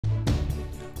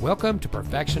Welcome to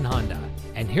Perfection Honda,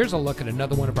 and here's a look at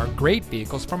another one of our great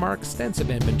vehicles from our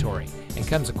extensive inventory, and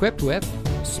comes equipped with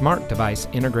smart device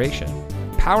integration,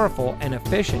 powerful and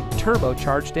efficient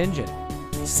turbocharged engine,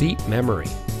 seat memory,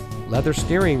 leather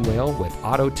steering wheel with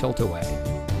auto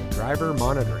tilt-away, driver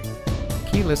monitoring,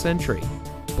 keyless entry,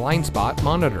 blind spot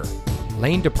monitor,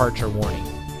 lane departure warning,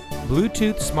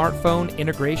 Bluetooth smartphone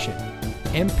integration,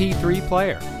 MP3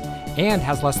 player, and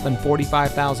has less than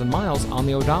 45,000 miles on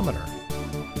the odometer.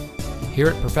 Here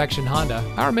at Perfection Honda,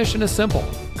 our mission is simple: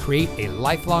 create a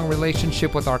lifelong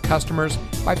relationship with our customers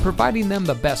by providing them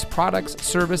the best products,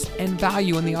 service, and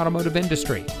value in the automotive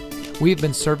industry. We have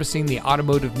been servicing the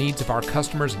automotive needs of our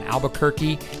customers in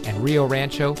Albuquerque and Rio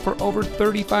Rancho for over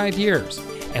 35 years,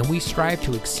 and we strive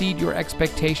to exceed your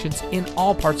expectations in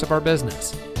all parts of our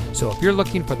business. So if you're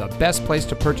looking for the best place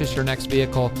to purchase your next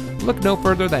vehicle, look no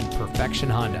further than Perfection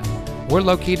Honda. We're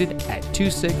located at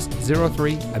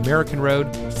 2603 American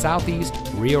Road, Southeast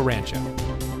Rio Rancho.